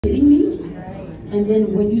And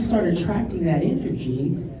then when you start attracting that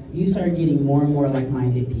energy, you start getting more and more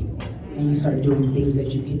like-minded people. And you start doing things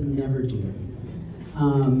that you could never do.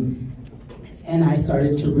 And I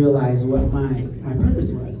started to realize what my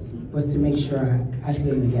purpose was to make sure I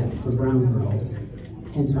stood in the gap for brown girls.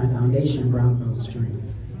 Hence my foundation, Brown Girls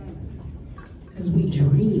Dream. Because we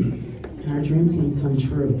dream, and our dreams can come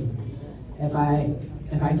true. If I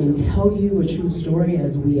can tell you a true story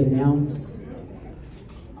as we announce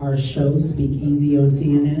our show, Speak Easy on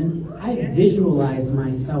CNN, I visualized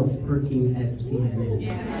myself working at CNN.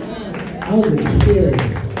 I was a kid.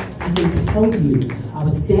 I can tell you, I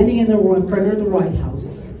was standing in front of the White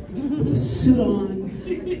House with a suit on,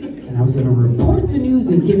 and I was going to report the news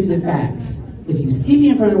and give you the facts. If you see me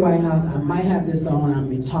in front of the White House, I might have this on,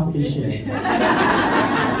 I'm talking shit.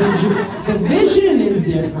 The vision is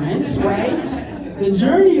different, right? The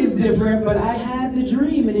journey is different, but I had the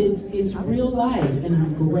dream, and it's real life, and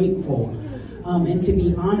I'm grateful. And to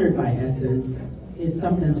be honored by Essence is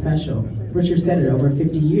something special. Richard said it, over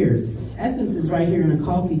 50 years. Essence is right here on a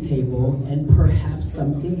coffee table, and perhaps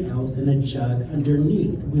something else in a jug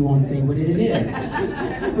underneath. We won't say what it is,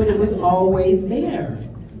 but it was always there.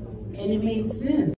 And it made sense.